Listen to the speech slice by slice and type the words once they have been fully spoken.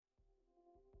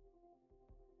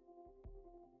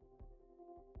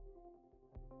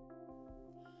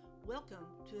Welcome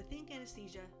to the Think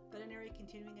Anesthesia Veterinary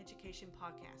Continuing Education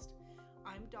Podcast.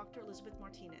 I'm Dr. Elizabeth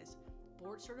Martinez,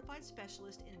 board-certified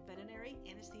specialist in veterinary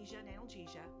anesthesia and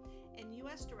analgesia and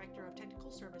U.S. Director of Technical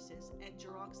Services at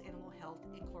Jurox Animal Health,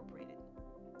 Incorporated.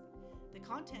 The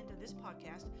content of this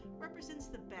podcast represents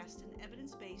the best in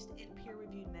evidence-based and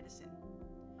peer-reviewed medicine.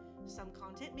 Some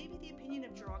content may be the opinion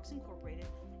of Jurox Incorporated,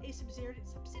 a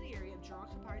subsidiary of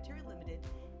Jurox Proprietary Limited,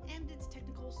 and its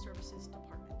Technical Services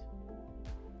Department.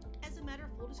 As a matter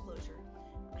of full disclosure,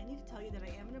 I need to tell you that I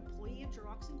am an employee of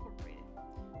Jurox Incorporated.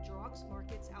 Jurox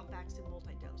markets Alfaxin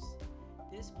multidose.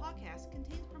 This podcast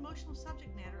contains promotional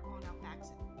subject matter on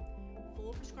Alfaxin.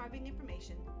 Full prescribing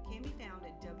information can be found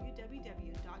at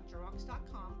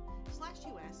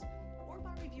www.jurox.com/US or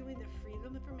by reviewing the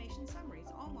Freedom of Information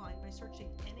summaries online by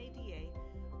searching NADA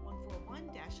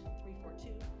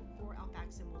 141-342 for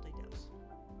Alfaxin multidose.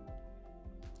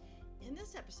 In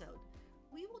this episode,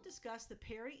 we will discuss the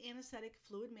peri-anesthetic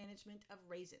fluid management of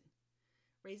Raisin.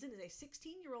 Raisin is a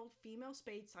 16-year-old female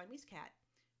spayed Siamese cat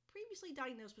previously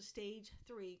diagnosed with stage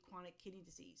 3 chronic kidney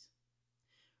disease.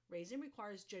 Raisin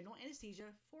requires general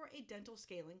anesthesia for a dental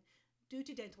scaling due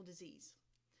to dental disease.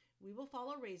 We will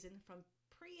follow Raisin from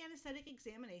pre-anesthetic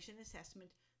examination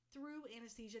assessment through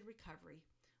anesthesia recovery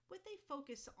with a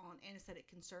focus on anesthetic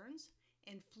concerns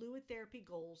and fluid therapy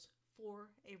goals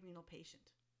for a renal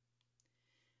patient.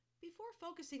 Before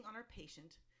focusing on our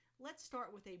patient, let's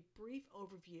start with a brief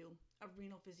overview of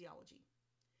renal physiology.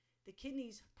 The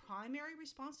kidney's primary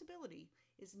responsibility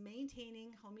is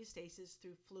maintaining homeostasis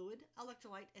through fluid,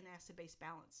 electrolyte, and acid-base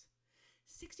balance.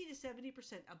 60 to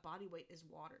 70% of body weight is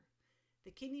water.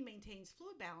 The kidney maintains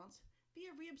fluid balance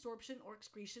via reabsorption or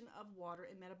excretion of water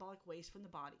and metabolic waste from the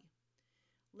body.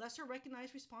 Lesser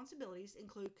recognized responsibilities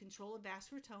include control of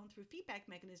vascular tone through feedback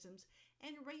mechanisms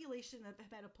and regulation of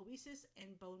hematopoiesis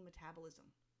and bone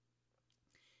metabolism.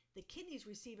 The kidneys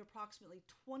receive approximately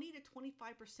 20 to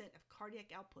 25% of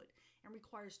cardiac output and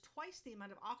requires twice the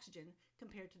amount of oxygen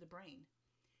compared to the brain.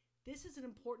 This is an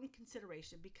important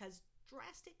consideration because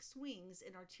drastic swings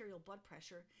in arterial blood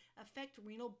pressure affect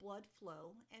renal blood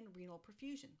flow and renal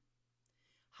perfusion.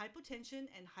 Hypotension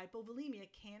and hypovolemia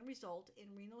can result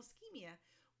in renal ischemia,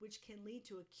 which can lead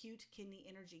to acute kidney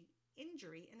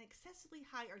injury, and excessively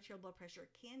high arterial blood pressure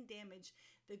can damage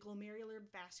the glomerular,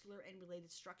 vascular, and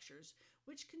related structures,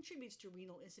 which contributes to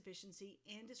renal insufficiency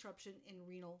and disruption in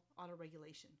renal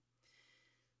autoregulation.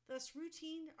 Thus,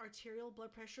 routine arterial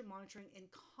blood pressure monitoring in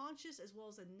conscious as well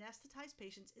as anesthetized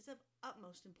patients is of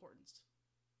utmost importance.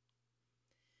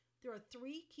 There are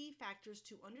 3 key factors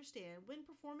to understand when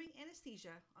performing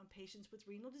anesthesia on patients with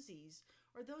renal disease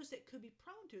or those that could be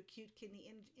prone to acute kidney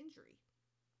injury: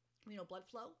 renal blood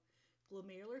flow,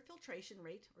 glomerular filtration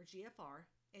rate, or GFR,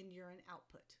 and urine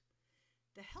output.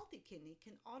 The healthy kidney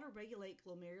can auto-regulate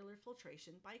glomerular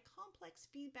filtration by a complex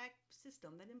feedback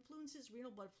system that influences renal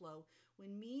blood flow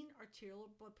when mean arterial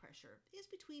blood pressure is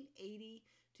between 80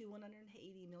 to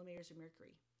 180 millimeters of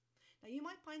mercury. Now, you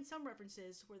might find some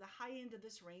references where the high end of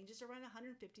this range is around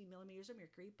 150 millimeters of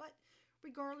mercury, but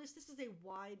regardless, this is a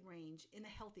wide range in a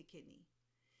healthy kidney.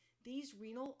 These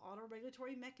renal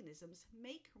autoregulatory mechanisms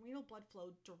make renal blood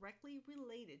flow directly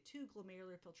related to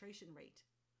glomerular filtration rate.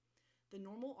 The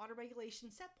normal autoregulation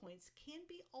set points can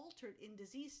be altered in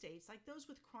disease states like those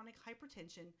with chronic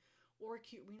hypertension or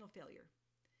acute renal failure.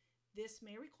 This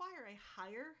may require a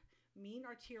higher mean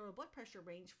arterial blood pressure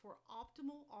range for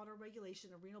optimal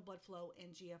autoregulation of renal blood flow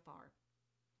and GFR.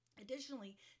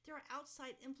 Additionally, there are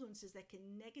outside influences that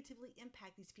can negatively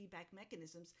impact these feedback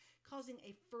mechanisms, causing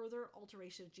a further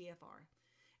alteration of GFR.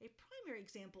 A primary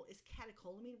example is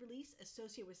catecholamine release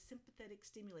associated with sympathetic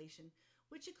stimulation,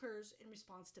 which occurs in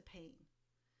response to pain.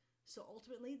 So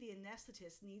ultimately, the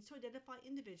anesthetist needs to identify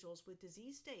individuals with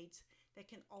disease states that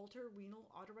can alter renal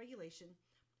autoregulation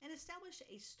and establish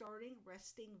a starting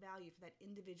resting value for that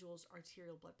individual's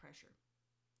arterial blood pressure.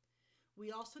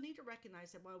 We also need to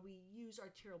recognize that while we use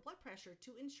arterial blood pressure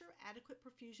to ensure adequate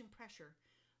perfusion pressure,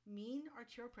 mean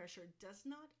arterial pressure does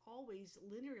not always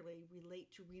linearly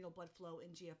relate to renal blood flow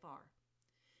and GFR.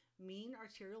 Mean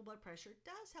arterial blood pressure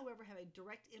does, however, have a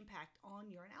direct impact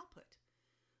on urine output.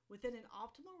 Within an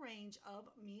optimal range of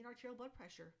mean arterial blood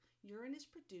pressure, urine is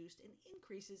produced and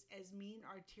increases as mean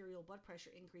arterial blood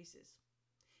pressure increases.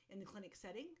 In the clinic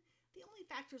setting, the only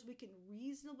factors we can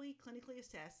reasonably clinically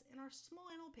assess in our small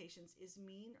animal patients is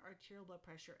mean arterial blood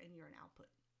pressure and urine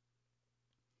output.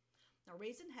 Now,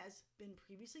 Raisin has been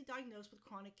previously diagnosed with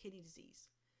chronic kidney disease.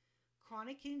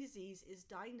 Chronic kidney disease is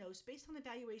diagnosed based on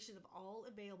evaluation of all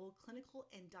available clinical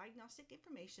and diagnostic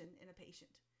information in a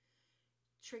patient.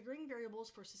 Triggering variables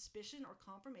for suspicion or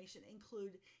confirmation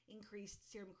include increased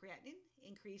serum creatinine,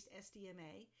 increased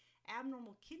SDMA,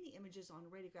 abnormal kidney images on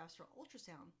radiographs or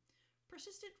ultrasound,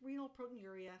 persistent renal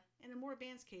proteinuria, and in more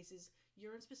advanced cases,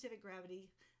 urine-specific gravity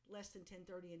less than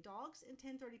 1030 in dogs and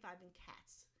 1035 in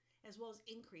cats, as well as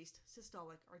increased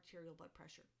systolic arterial blood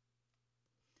pressure.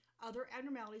 Other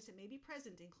abnormalities that may be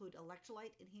present include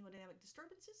electrolyte and hemodynamic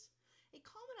disturbances. A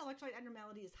common electrolyte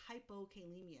abnormality is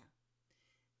hypokalemia.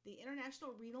 The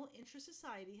International Renal Interest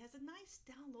Society has a nice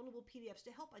downloadable PDFs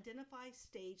to help identify,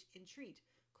 stage, and treat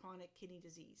chronic kidney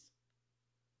disease.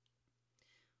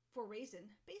 For Raisin,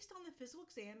 based on the physical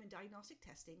exam and diagnostic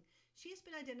testing, she has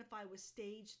been identified with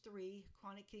stage 3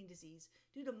 chronic kidney disease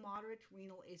due to moderate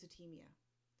renal azotemia.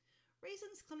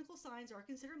 Raisin's clinical signs are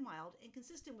considered mild and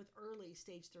consistent with early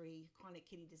stage 3 chronic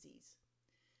kidney disease.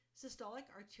 Systolic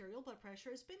arterial blood pressure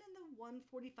has been in the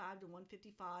 145 to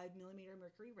 155 millimeter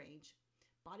mercury range.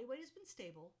 Body weight has been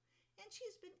stable, and she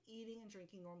has been eating and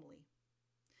drinking normally.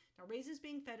 Now, Raisin is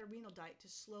being fed a renal diet to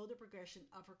slow the progression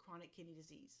of her chronic kidney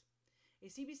disease. A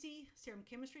CBC serum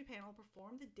chemistry panel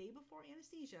performed the day before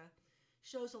anesthesia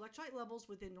shows electrolyte levels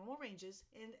within normal ranges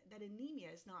and that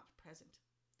anemia is not present.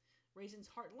 Raisin's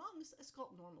heart and lungs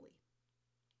escort normally.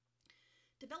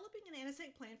 Developing an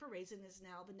anesthetic plan for Raisin is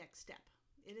now the next step.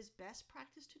 It is best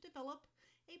practice to develop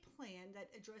a plan that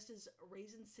addresses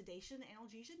Raisin's sedation and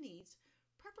analgesia needs,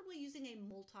 preferably using a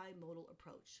multimodal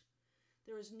approach.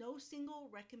 There is no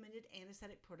single recommended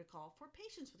anesthetic protocol for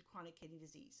patients with chronic kidney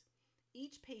disease.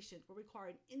 Each patient will require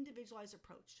an individualized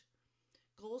approach.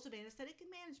 Goals of anesthetic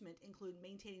management include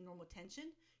maintaining normal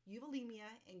tension, euvolemia,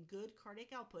 and good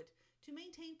cardiac output to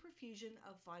maintain perfusion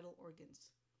of vital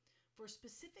organs. For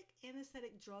specific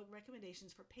anesthetic drug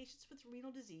recommendations for patients with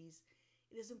renal disease,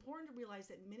 it is important to realize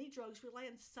that many drugs rely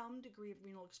on some degree of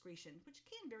renal excretion, which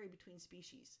can vary between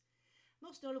species.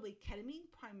 Most notably,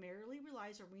 ketamine primarily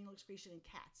relies on renal excretion in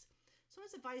cats, so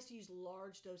it's advised to use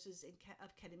large doses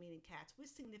of ketamine in cats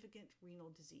with significant renal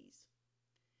disease.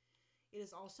 It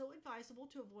is also advisable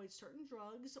to avoid certain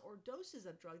drugs or doses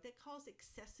of drug that cause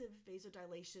excessive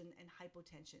vasodilation and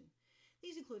hypotension.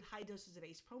 These include high doses of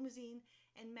acepromazine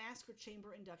and mask or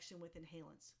chamber induction with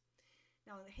inhalants.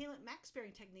 Now, inhalant max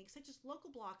sparing techniques such as local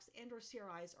blocks and or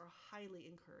CRIs are highly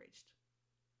encouraged.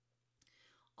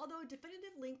 Although a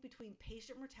definitive link between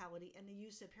patient mortality and the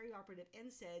use of perioperative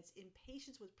NSAIDs in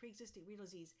patients with pre-existing renal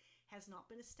disease has not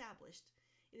been established,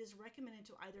 it is recommended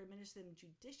to either administer them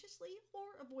judiciously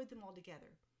or avoid them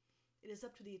altogether. It is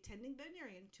up to the attending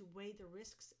veterinarian to weigh the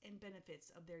risks and benefits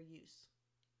of their use.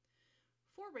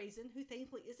 For Raisin, who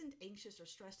thankfully isn't anxious or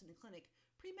stressed in the clinic,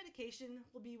 pre-medication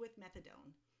will be with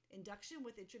methadone, induction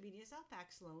with intravenous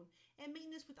alfaxalone, and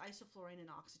maintenance with isoflurane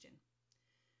and oxygen.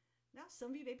 Now,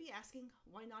 some of you may be asking,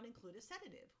 why not include a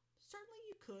sedative? Certainly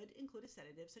you could include a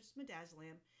sedative such as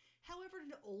midazolam. However,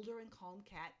 in an older and calm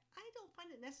cat, I don't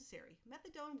find it necessary.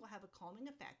 Methadone will have a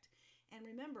calming effect. And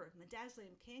remember,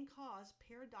 midazolam can cause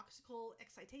paradoxical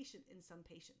excitation in some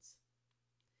patients.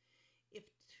 If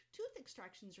tooth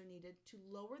extractions are needed to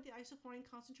lower the isoflurane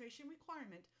concentration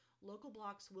requirement, local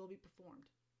blocks will be performed.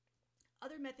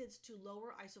 Other methods to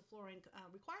lower isoflurane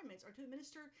requirements are to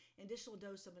administer an additional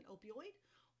dose of an opioid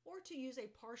or to use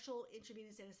a partial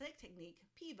intravenous anesthetic technique,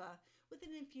 PIVA, with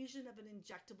an infusion of an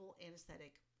injectable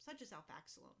anesthetic, such as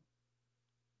alfaxalone.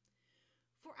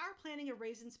 For our planning of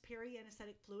Raisin's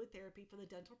peri-anesthetic fluid therapy for the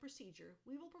dental procedure,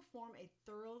 we will perform a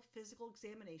thorough physical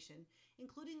examination,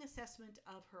 including assessment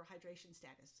of her hydration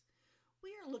status.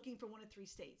 We are looking for one of three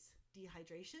states: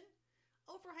 dehydration,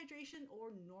 overhydration,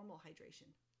 or normal hydration.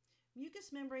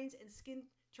 Mucous membranes and skin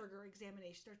turgor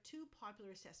examination are two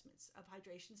popular assessments of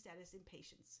hydration status in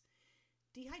patients.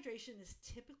 Dehydration is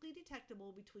typically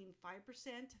detectable between 5%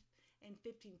 and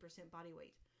 15% body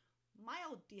weight.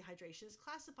 Mild dehydration is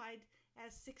classified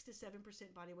as 6 to 7%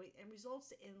 body weight and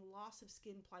results in loss of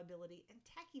skin pliability and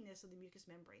tackiness of the mucous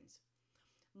membranes.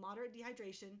 Moderate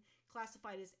dehydration,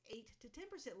 classified as 8 to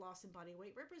 10% loss in body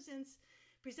weight,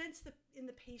 presents in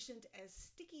the patient as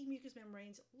sticky mucous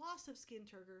membranes, loss of skin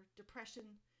turgor, depression,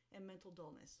 and mental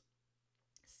dullness.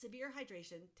 Severe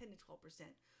hydration, 10 to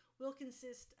 12%, will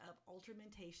consist of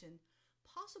ultramentation,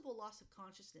 possible loss of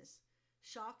consciousness,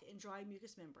 shock, and dry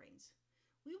mucous membranes.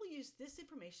 We will use this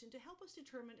information to help us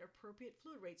determine appropriate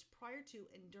fluid rates prior to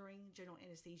and during general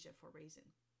anesthesia for Raisin.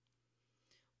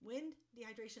 When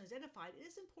dehydration is identified, it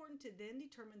is important to then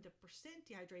determine the percent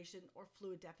dehydration or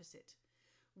fluid deficit.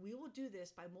 We will do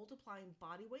this by multiplying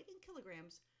body weight in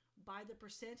kilograms by the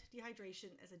percent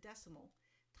dehydration as a decimal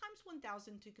times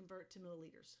 1,000 to convert to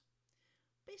milliliters.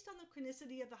 Based on the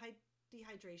chronicity of the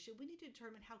dehydration, we need to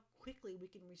determine how quickly we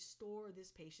can restore this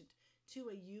patient to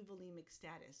a euvolemic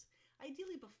status,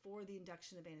 ideally before the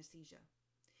induction of anesthesia.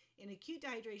 In acute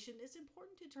dehydration, it's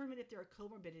important to determine if there are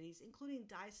comorbidities, including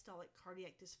diastolic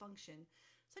cardiac dysfunction,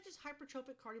 such as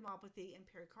hypertrophic cardiomyopathy and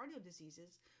pericardial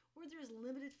diseases, where there is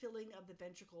limited filling of the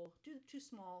ventricle due to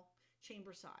small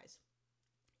chamber size.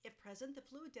 If present, the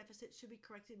fluid deficit should be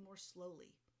corrected more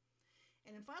slowly.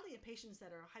 And then finally, in patients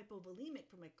that are hypovolemic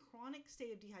from a chronic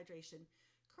state of dehydration,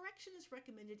 correction is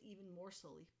recommended even more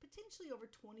slowly, potentially over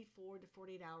 24 to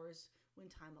 48 hours when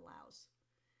time allows.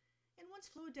 And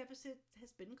once fluid deficit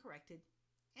has been corrected,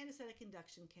 anesthetic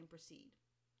induction can proceed.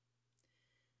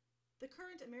 The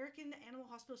current American Animal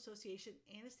Hospital Association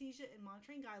anesthesia and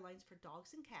monitoring guidelines for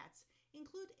dogs and cats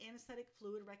include anesthetic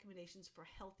fluid recommendations for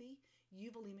healthy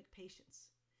euvolemic patients.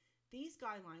 These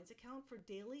guidelines account for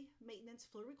daily maintenance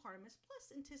fluid requirements plus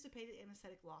anticipated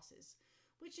anesthetic losses,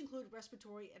 which include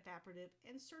respiratory, evaporative,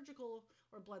 and surgical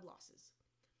or blood losses.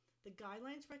 The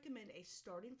guidelines recommend a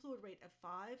starting fluid rate of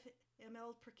 5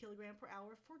 ml per kilogram per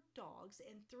hour for dogs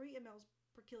and 3 ml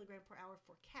per kilogram per hour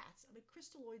for cats of a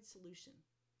crystalloid solution.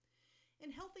 In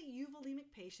healthy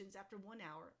euvolemic patients after 1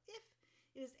 hour,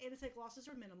 if anesthetic losses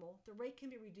are minimal, the rate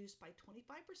can be reduced by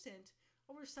 25%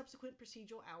 over subsequent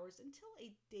procedural hours until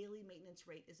a daily maintenance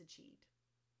rate is achieved.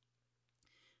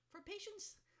 For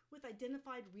patients with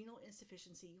identified renal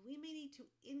insufficiency, we may need to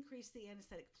increase the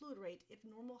anesthetic fluid rate if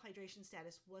normal hydration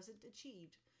status wasn't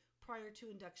achieved prior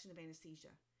to induction of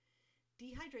anesthesia.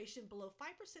 Dehydration below 5%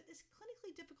 is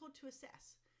clinically difficult to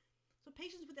assess. So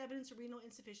patients with evidence of renal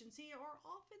insufficiency are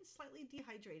often slightly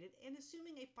dehydrated, and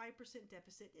assuming a 5%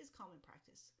 deficit is common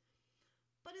practice.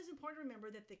 But it's important to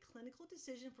remember that the clinical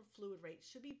decision for fluid rate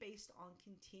should be based on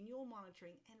continual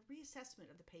monitoring and reassessment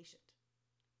of the patient.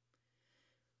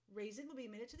 Raisin will be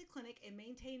admitted to the clinic and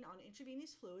maintained on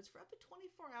intravenous fluids for up to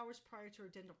 24 hours prior to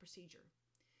her dental procedure.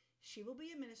 She will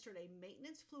be administered a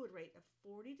maintenance fluid rate of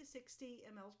 40 to 60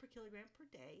 ml per kilogram per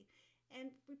day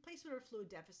and replacement of fluid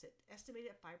deficit,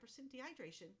 estimated at 5%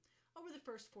 dehydration, over the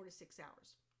first 4 to 6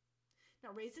 hours.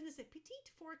 Now, Raisin is a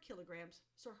petite 4 kilograms,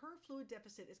 so her fluid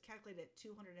deficit is calculated at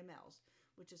 200 ml,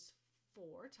 which is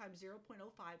 4 times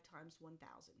 0.05 times 1,000.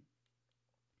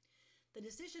 The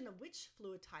decision of which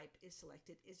fluid type is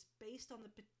selected is based on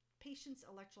the patient's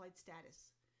electrolyte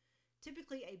status.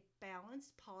 Typically, a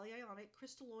balanced polyionic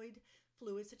crystalloid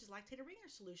fluid such as lactated Ringer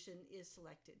solution is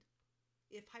selected.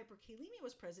 If hyperkalemia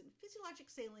was present, physiologic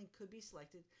saline could be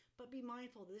selected, but be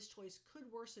mindful that this choice could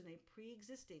worsen a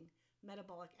pre-existing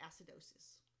metabolic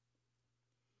acidosis.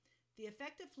 The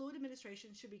effect of fluid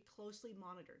administration should be closely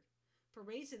monitored. For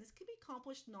Raisin, this can be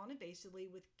accomplished non-invasively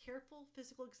with careful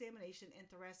physical examination and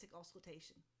thoracic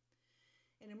auscultation.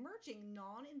 An emerging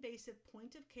non-invasive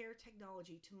point-of-care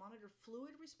technology to monitor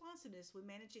fluid responsiveness when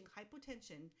managing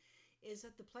hypotension is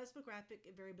the Plasmographic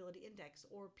Variability Index,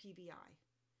 or PVI.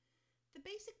 The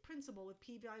basic principle with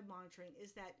PVI monitoring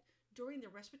is that during the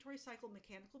respiratory cycle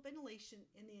mechanical ventilation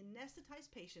in the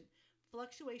anesthetized patient,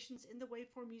 fluctuations in the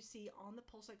waveform you see on the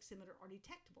pulse oximeter are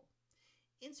detectable.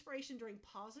 Inspiration during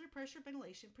positive pressure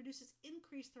ventilation produces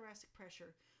increased thoracic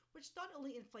pressure, which not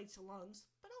only inflates the lungs,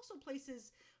 but also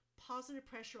places positive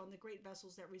pressure on the great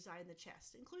vessels that reside in the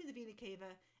chest, including the vena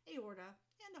cava, aorta,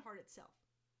 and the heart itself.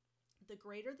 The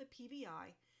greater the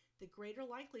PVI, the greater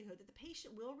likelihood that the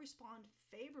patient will respond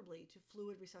favorably to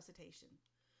fluid resuscitation.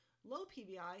 Low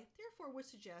PVI, therefore, would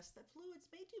suggest that fluids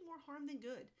may do more harm than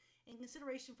good, and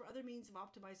consideration for other means of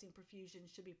optimizing perfusion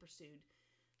should be pursued,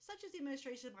 such as the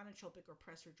administration of inotropic or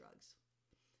pressor drugs.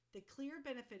 The clear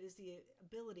benefit is the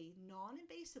ability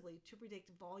non-invasively to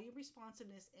predict volume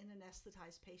responsiveness in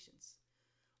anesthetized patients.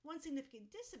 One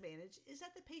significant disadvantage is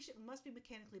that the patient must be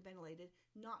mechanically ventilated,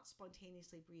 not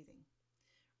spontaneously breathing.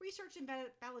 Research and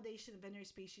validation of veterinary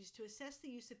species to assess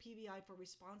the use of PVI for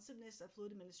responsiveness of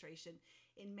fluid administration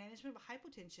in management of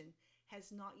hypotension has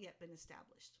not yet been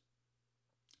established.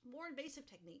 More invasive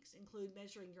techniques include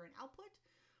measuring urine output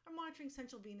or monitoring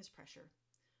central venous pressure,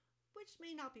 which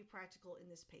may not be practical in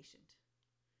this patient.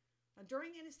 Now,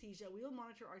 during anesthesia, we will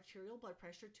monitor arterial blood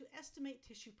pressure to estimate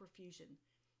tissue perfusion.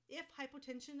 If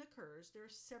hypotension occurs, there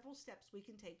are several steps we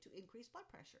can take to increase blood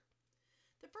pressure.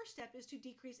 The first step is to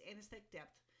decrease anesthetic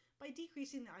depth by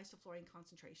decreasing the isoflurane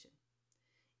concentration.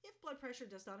 If blood pressure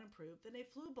does not improve, then a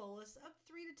fluid bolus of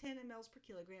 3 to 10 ml per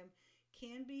kilogram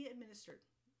can be administered.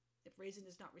 If Raisin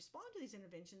does not respond to these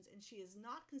interventions and she is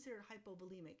not considered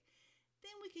hypovolemic,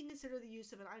 then we can consider the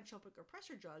use of an inotropic or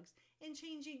pressor drugs and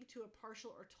changing to a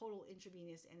partial or total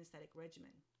intravenous anesthetic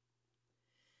regimen.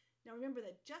 Now remember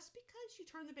that just because you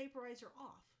turn the vaporizer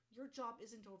off, your job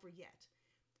isn't over yet.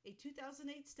 A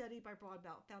 2008 study by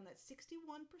Broadbelt found that 61%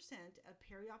 of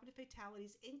perioperative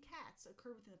fatalities in cats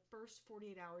occur within the first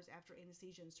 48 hours after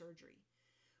anesthesia and surgery.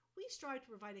 We strive to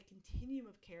provide a continuum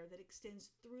of care that extends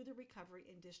through the recovery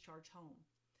and discharge home.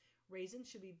 Raisin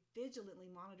should be vigilantly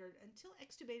monitored until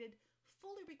extubated,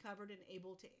 fully recovered, and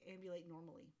able to ambulate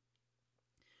normally.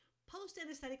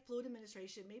 Post-anesthetic fluid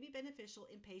administration may be beneficial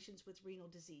in patients with renal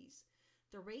disease.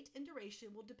 The rate and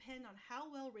duration will depend on how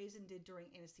well Raisin did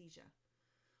during anesthesia.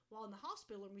 While in the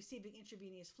hospital and receiving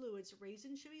intravenous fluids,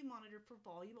 Raisin should be monitored for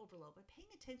volume overload by paying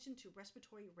attention to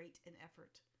respiratory rate and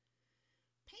effort.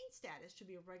 Pain status should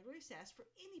be regularly assessed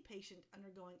for any patient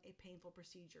undergoing a painful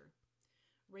procedure.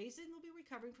 Raisin will be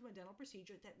recovering from a dental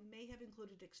procedure that may have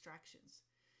included extractions.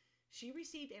 She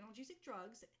received analgesic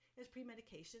drugs as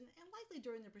pre-medication and likely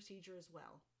during the procedure as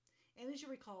well. And as you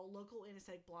recall, local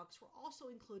anesthetic blocks were also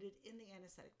included in the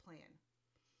anesthetic plan.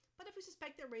 But if we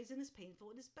suspect that Raisin is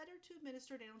painful, it is better to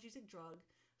administer an analgesic drug,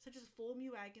 such as a full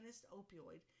mu agonist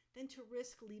opioid, than to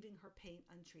risk leaving her pain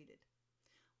untreated.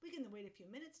 We can then wait a few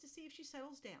minutes to see if she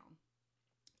settles down.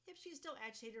 If she is still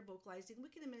agitated or vocalizing,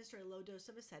 we can administer a low dose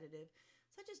of a sedative,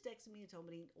 such as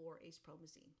dexmedetomidine or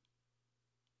acepromazine.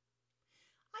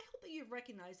 I hope that you've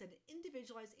recognized that an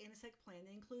individualized anesthetic plan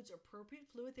that includes appropriate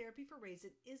fluid therapy for Raisin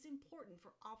is important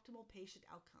for optimal patient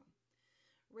outcome.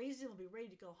 Raisin will be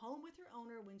ready to go home with her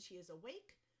owner when she is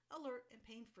awake, alert, and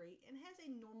pain-free and has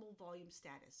a normal volume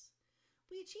status.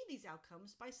 We achieve these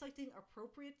outcomes by selecting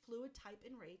appropriate fluid type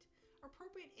and rate,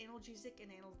 appropriate analgesic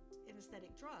and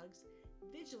anesthetic drugs,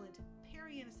 vigilant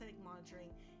peri-anesthetic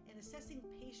monitoring, and assessing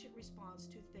patient response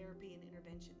to therapy and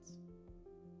interventions.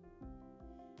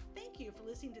 Thank you for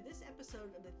listening to this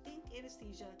episode of the Think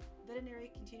Anesthesia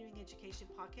Veterinary Continuing Education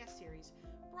podcast series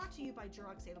brought to you by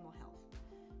Jurox Animal Health.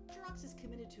 Jurox is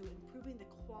committed to improving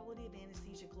the quality of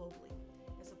anesthesia globally.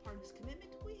 As a part of this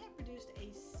commitment, we have produced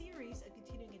a series of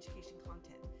continuing education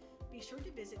content. Be sure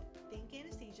to visit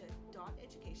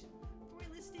thinkanesthesia.education for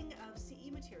a listing of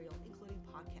CE material, including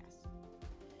podcasts.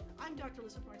 I'm Dr.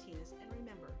 Elizabeth Martinez, and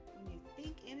remember,